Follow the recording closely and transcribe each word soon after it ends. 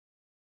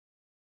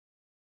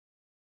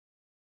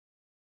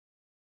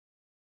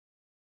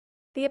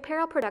The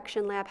Apparel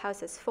production lab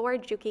houses 4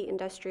 Juki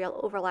industrial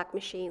overlock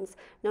machines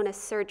known as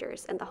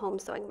sergers in the home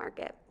sewing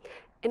market.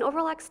 An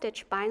overlock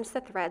stitch binds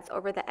the threads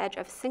over the edge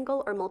of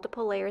single or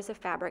multiple layers of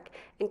fabric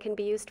and can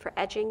be used for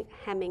edging,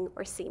 hemming,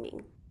 or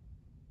seaming.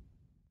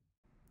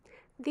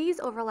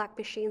 These overlock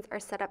machines are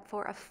set up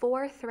for a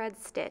 4-thread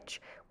stitch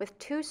with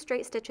 2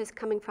 straight stitches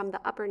coming from the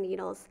upper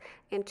needles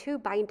and 2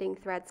 binding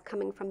threads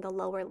coming from the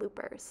lower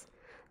loopers.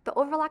 The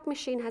overlock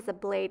machine has a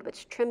blade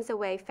which trims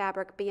away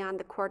fabric beyond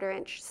the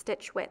 1/4-inch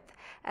stitch width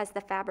as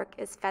the fabric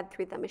is fed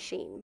through the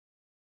machine.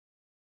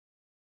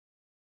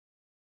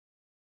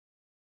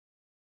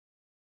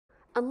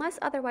 Unless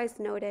otherwise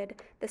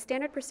noted, the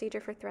standard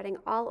procedure for threading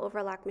all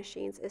overlock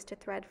machines is to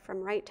thread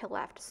from right to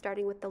left,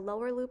 starting with the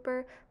lower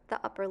looper,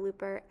 the upper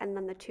looper, and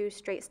then the 2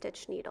 straight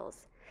stitch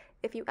needles.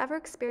 If you ever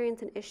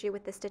experience an issue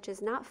with the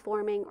stitches not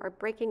forming or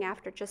breaking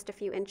after just a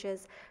few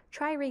inches,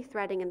 try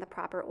rethreading in the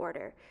proper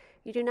order.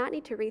 You do not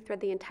need to rethread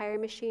the entire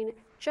machine,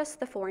 just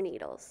the 4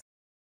 needles.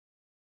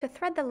 To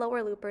thread the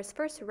lower loopers,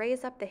 first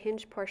raise up the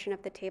hinge portion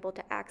of the table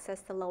to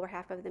access the lower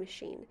half of the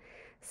machine.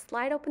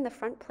 Slide open the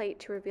front plate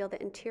to reveal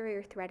the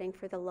interior threading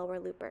for the lower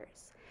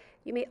loopers.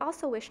 You may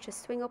also wish to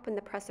swing open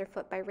the presser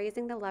foot by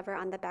raising the lever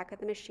on the back of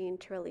the machine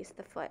to release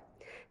the foot.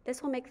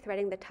 This will make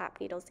threading the top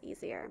needles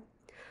easier.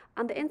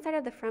 On the inside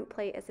of the front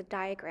plate is a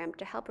diagram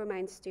to help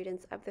remind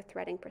students of the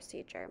threading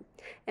procedure.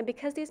 And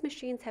because these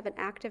machines have an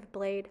active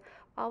blade,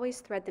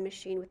 always thread the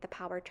machine with the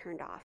power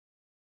turned off.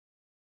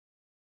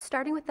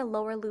 Starting with the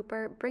lower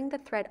looper, bring the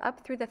thread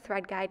up through the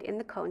thread guide in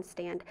the cone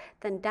stand,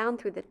 then down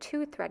through the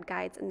 2 thread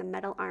guides in the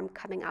metal arm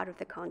coming out of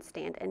the cone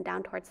stand and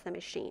down towards the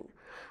machine.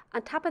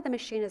 On top of the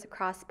machine is a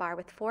crossbar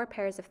with 4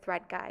 pairs of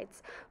thread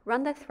guides.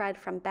 Run the thread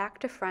from back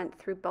to front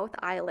through both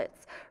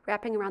eyelets,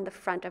 wrapping around the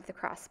front of the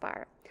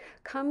crossbar.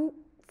 Come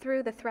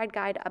through the thread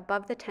guide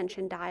above the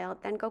tension dial,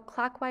 then go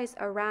clockwise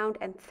around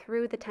and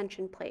through the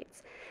tension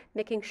plates,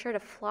 making sure to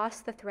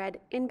floss the thread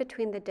in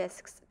between the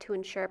discs to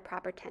ensure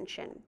proper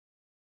tension.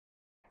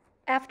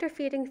 After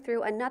feeding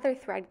through another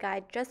thread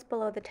guide just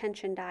below the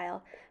tension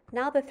dial,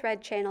 now the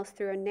thread channels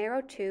through a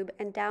narrow tube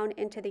and down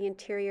into the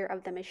interior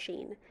of the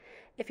machine.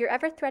 If you're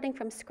ever threading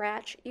from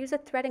scratch, use a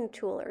threading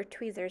tool or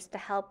tweezers to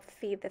help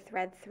feed the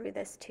thread through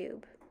this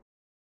tube.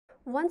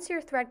 Once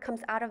your thread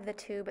comes out of the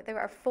tube, there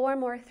are 4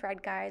 more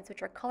thread guides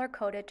which are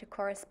color-coded to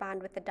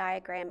correspond with the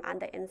diagram on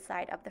the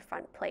inside of the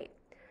front plate.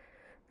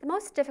 The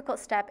most difficult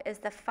step is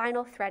the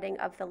final threading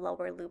of the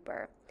lower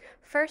looper.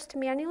 First,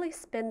 manually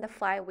spin the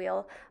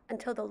flywheel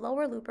until the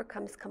lower looper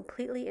comes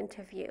completely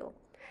into view.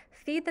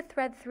 Feed the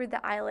thread through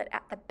the eyelet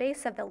at the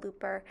base of the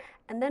looper,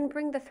 and then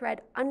bring the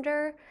thread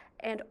under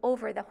and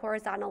over the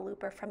horizontal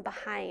looper from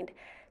behind,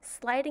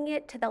 sliding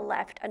it to the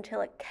left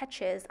until it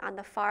catches on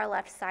the far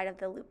left side of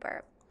the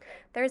looper.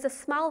 There is a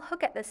small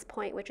hook at this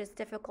point which is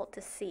difficult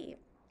to see.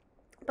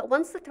 But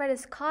once the thread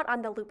is caught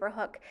on the looper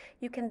hook,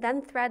 you can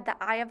then thread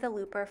the eye of the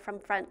looper from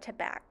front to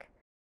back.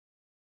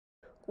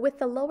 With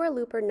the lower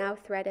looper now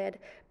threaded,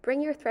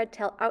 bring your thread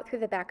tail out through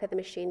the back of the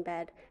machine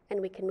bed,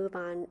 and we can move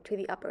on to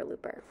the upper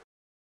looper.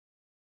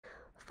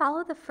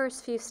 Follow the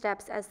first few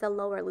steps as the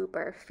lower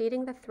looper,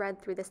 feeding the thread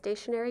through the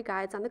stationary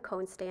guides on the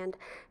cone stand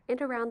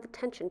and around the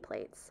tension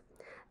plates,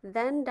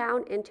 then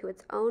down into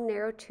its own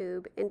narrow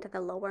tube into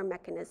the lower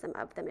mechanism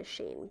of the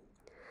machine.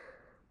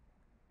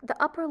 The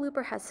upper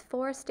looper has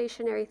 4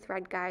 stationary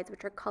thread guides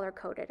which are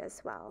color-coded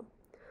as well.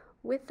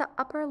 With the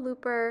upper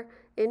looper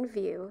in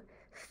view,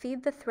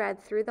 feed the thread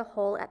through the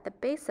hole at the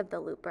base of the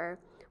looper,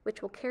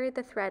 which will carry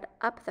the thread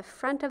up the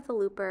front of the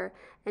looper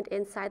and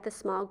inside the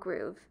small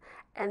groove,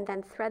 and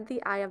then thread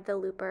the eye of the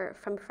looper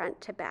from front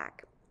to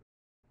back.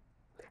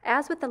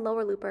 As with the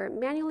lower looper,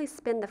 manually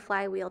spin the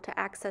flywheel to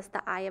access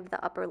the eye of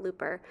the upper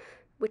looper,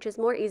 which is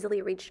more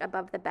easily reached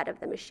above the bed of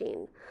the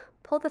machine.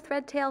 Pull the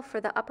thread tail for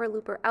the upper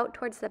looper out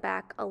towards the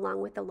back along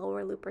with the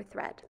lower looper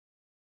thread.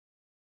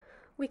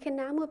 We can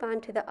now move on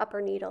to the upper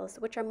needles,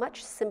 which are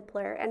much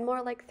simpler and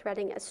more like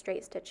threading a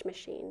straight stitch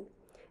machine.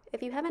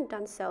 If you haven't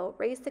done so,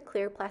 raise the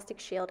clear plastic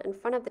shield in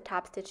front of the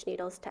top stitch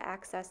needles to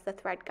access the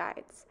thread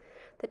guides.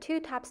 The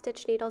 2 top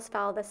stitch needles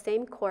follow the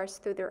same course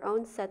through their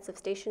own sets of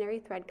stationary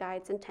thread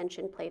guides and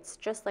tension plates,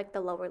 just like the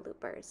lower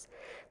loopers.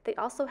 They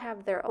also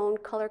have their own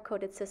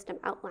color-coded system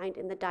outlined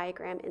in the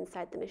diagram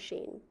inside the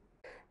machine.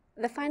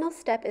 The final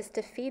step is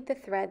to feed the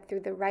thread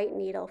through the right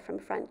needle from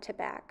front to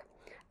back.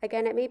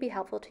 Again, it may be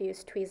helpful to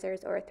use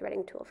tweezers or a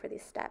threading tool for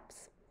these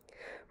steps.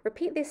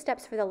 Repeat these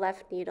steps for the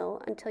left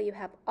needle until you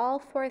have all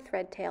 4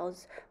 thread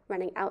tails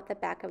running out the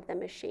back of the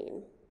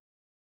machine.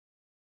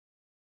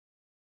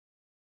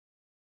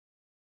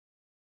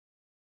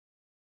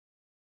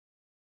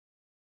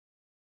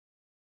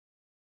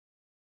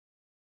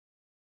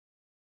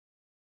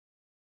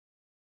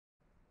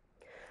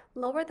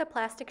 Lower the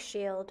plastic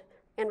shield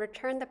and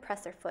return the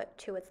presser foot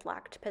to its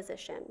locked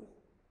position.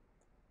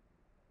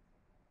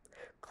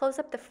 Close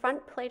up the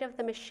front plate of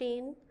the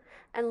machine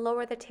and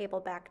lower the table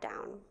back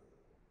down.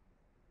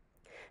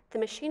 The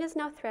machine is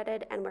now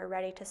threaded and we're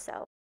ready to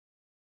sew.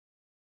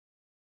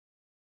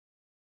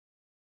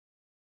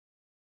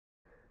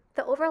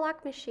 The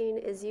overlock machine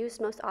is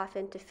used most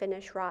often to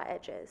finish raw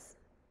edges.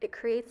 It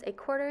creates a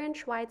 1/4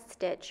 inch wide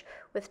stitch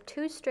with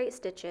 2 straight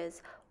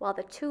stitches while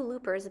the 2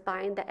 loopers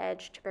bind the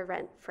edge to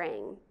prevent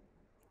fraying.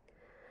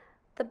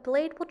 The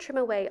blade will trim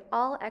away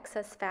all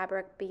excess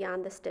fabric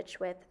beyond the stitch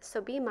width, so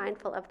be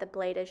mindful of the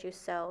blade as you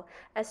sew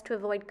as to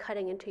avoid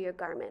cutting into your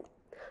garment.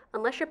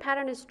 Unless your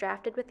pattern is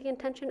drafted with the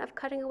intention of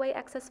cutting away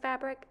excess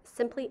fabric,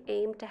 simply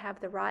aim to have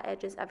the raw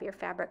edges of your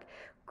fabric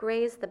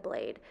graze the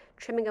blade,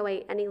 trimming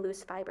away any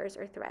loose fibers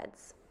or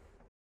threads.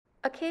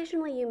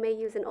 Occasionally you may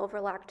use an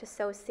overlock to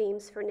sew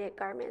seams for knit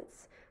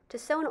garments. To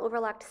sew an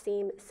overlocked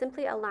seam,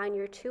 simply align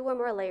your 2 or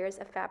more layers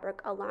of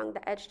fabric along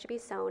the edge to be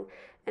sewn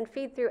and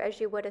feed through as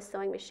you would a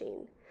sewing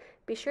machine.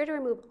 Be sure to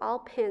remove all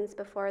pins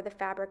before the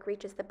fabric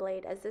reaches the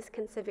blade, as this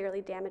can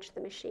severely damage the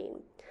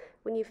machine.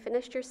 When you've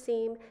finished your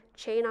seam,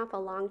 chain off a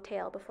long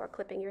tail before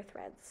clipping your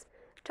threads.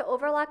 To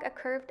overlock a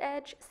curved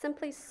edge,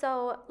 simply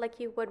sew like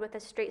you would with a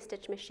straight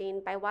stitch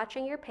machine by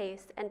watching your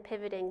pace and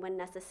pivoting when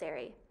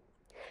necessary.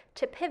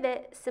 To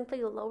pivot,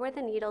 simply lower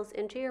the needles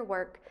into your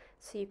work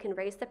so you can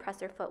raise the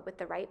presser foot with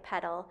the right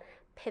pedal,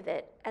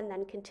 pivot, and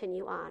then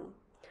continue on.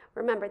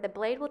 Remember, the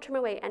blade will trim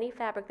away any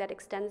fabric that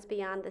extends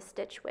beyond the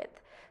stitch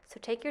width, so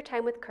take your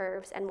time with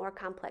curves and more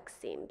complex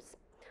seams.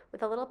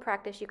 With a little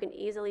practice, you can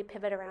easily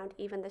pivot around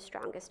even the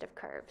strongest of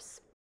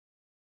curves.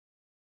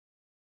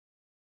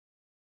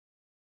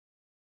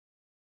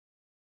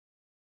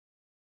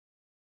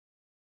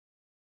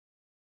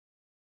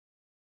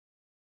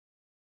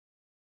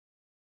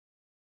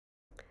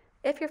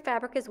 If your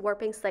fabric is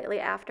warping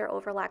slightly after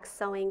overlock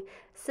sewing,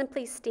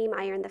 simply steam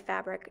iron the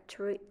fabric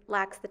to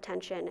relax the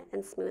tension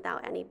and smooth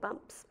out any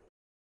bumps.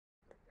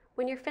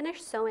 When you're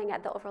finished sewing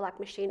at the overlock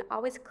machine,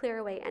 always clear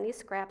away any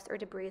scraps or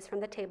debris from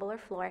the table or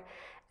floor, and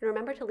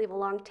remember to leave a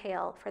long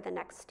tail for the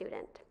next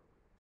student.